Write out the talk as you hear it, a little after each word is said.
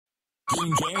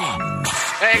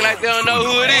Act like they don't know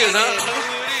who it is, huh?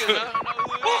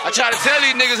 I try to tell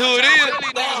these niggas who it is.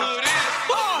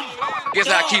 Guess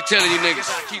I keep telling you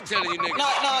niggas.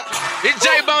 It's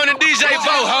J-Bone and DJ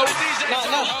Bo, ho.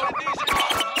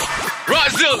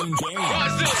 Rodji.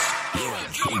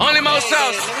 Only more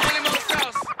sauce.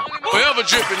 Forever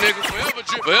dripping, nigga.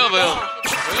 Forever.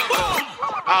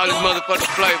 All this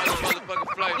motherfucking flavor.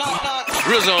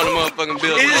 Rizzo on the motherfucking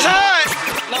building. It's hot.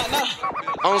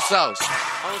 On sauce.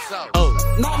 Oh.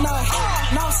 No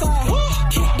side.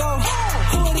 Kick though.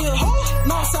 Who it is?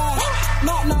 No side.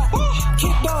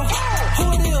 Kick though. Who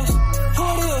it is?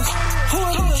 Tell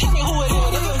me who it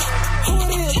is.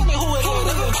 Tell me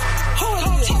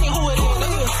who it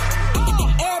is.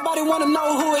 Everybody wanna know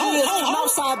who it is.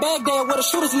 Northside Baghdad where the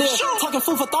shooters live. Talking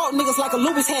food for thought niggas like a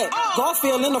Lubis hat.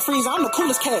 Garfield in the freezer, I'm the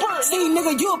coolest cat. See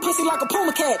nigga, you a pussy like a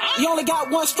Puma cat. You only got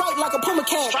one stripe like a Puma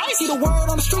cat. See the word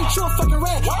on the street, you a fucking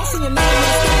rat. I see your name in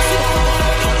the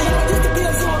street. Used to be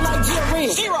a zero like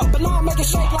G-Arena. But now I'm making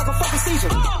shake like a fucking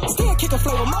seizure. Still kicking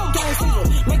flavor, more game fever.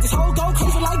 Make this whole go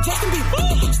crazy like Justin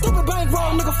Bieber. Stupid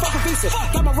bankroll, nigga fucking visa.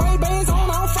 Got my Ray-Bans on,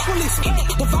 I don't fuck with Lisa.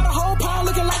 Divide a whole pound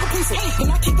looking like a pizza.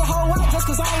 Then I kick the whole out just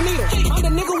cause I ain't need it. I'm the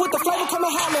nigga with the flavor, come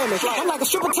and holler at me. I'm like a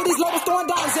stripper to these labels throwing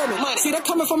dollars at me. See, they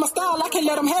coming from my style, I can't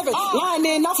let them have it. Lying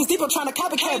in office, people trying to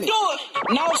copycat me.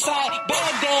 Northside,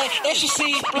 Baghdad, SUC,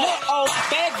 Black O,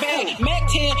 bag, Mac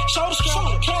 10, shoulder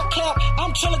strap, clap,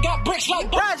 I'm chillin', got bricks like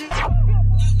Rodji.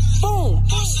 Boom,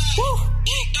 woo,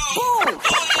 boom,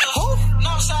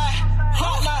 Northside,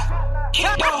 hot lot,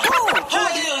 kick the who it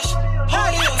is,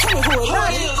 tell me who it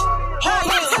is, tell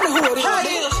me who it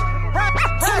is,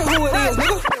 tell me who it is,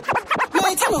 nigga,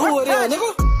 man, tell me who it is, nigga,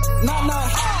 Northside,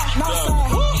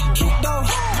 kick the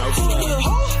who it is,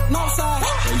 Northside,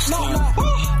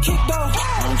 kick the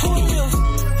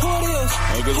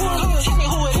who it is, tell me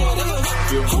who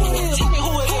it is, tell me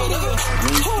who it is,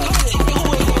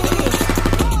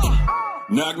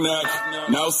 Knock,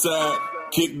 Northside,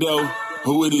 kick though,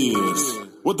 who it is?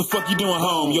 What the fuck you doing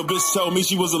home? Your bitch told me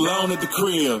she was alone at the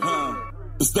crib.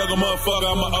 The stugger motherfucker,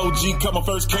 I'm an OG, caught my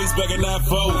first case back in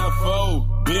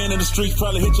 94. Been in the streets,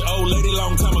 probably hit your old lady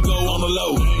long time ago on the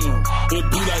low. It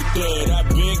be like that, I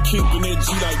been keeping it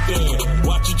G like that.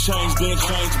 Watch you change, then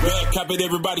change back. Copied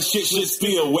everybody, shit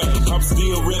still whack. I'm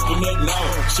still ripping that now,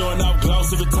 showing off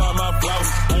gloss every time I floss.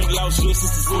 Ain't lost shit since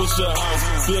the switch your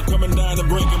house. Still coming down and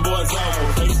breaking boys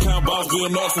out. H-Town boss,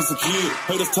 doing that since a kid.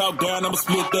 Haters talk down, I'ma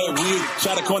split that wig.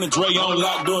 Shot a corner, Dre on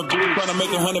lock, doing big. Tryna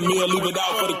make 100 mil, leave it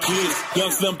out for the kids.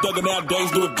 Young Slim Thugger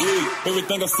nowadays do it big.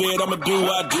 Everything I said, I'ma do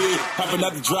what I did. Hopping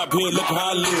out the drop here, look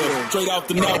how I live. Straight off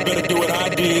the knob, better do what I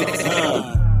did.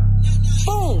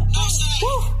 Boom,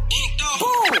 woo,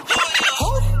 boom,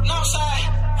 Northside,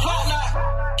 hot knot,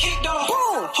 kick dog,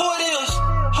 boom, who it is,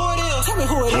 tell me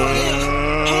who it is,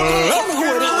 tell me who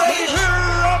it is,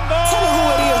 tell me who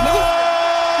it is, nigga,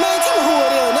 man, tell me who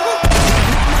it is, nigga,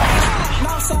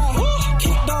 Northside,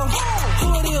 kick dog, who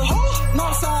it is,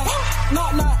 Northside,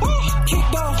 kick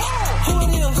dog, who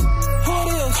it is, tell me who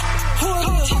it is,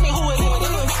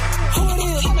 tell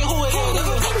me who it is,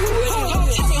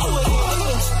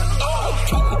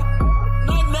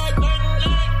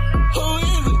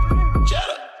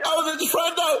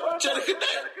 Chedda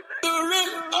connect, do it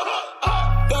ring,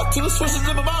 got two switches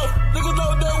in my mouth, niggas know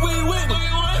that we winning,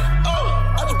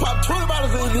 I just popped 20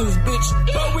 bottles in this bitch,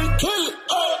 but we kill it,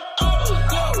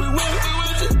 yeah, we win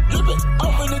it, drip it,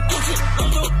 off in the kitchen,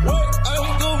 ain't no way, I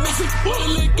ain't gon' miss it, what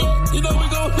a lick at, you know we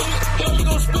gon' hit it, yeah, we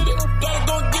gon' split it, gotta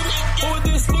go get it, who is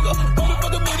this nigga,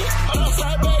 motherfucking minute, I'm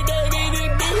outside Baghdad, ain't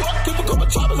it, bitch, keep a couple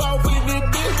choppers off in this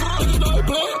bitch, niggas know they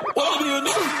play, what it is,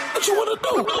 nigga, what you wanna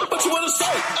do, what you wanna say,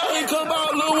 I ain't come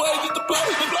out a little way just to play,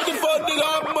 looking for a nigga,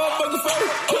 I'm a motherfucking face,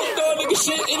 kick dog nigga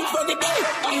shit any fucking day,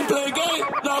 I ain't playing game,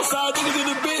 Northside niggas in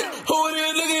the bit, who it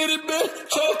is, nigga in the bit,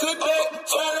 show good day,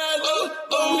 try that nigga,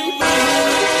 we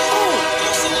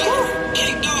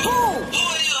kick dog,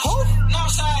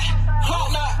 Northside, hot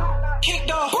knot, kick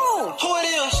dog, who it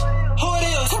is,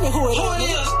 tell me who it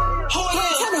is,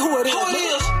 tell me who it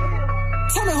is,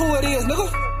 tell me who it is, nigga,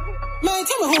 man,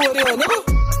 tell me who it is, nigga.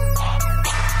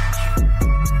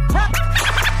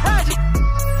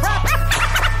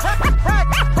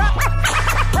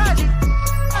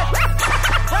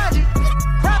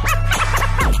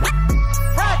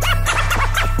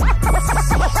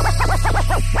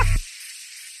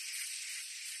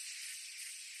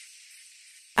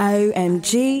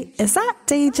 OMG, is that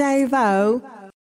DJ Vo?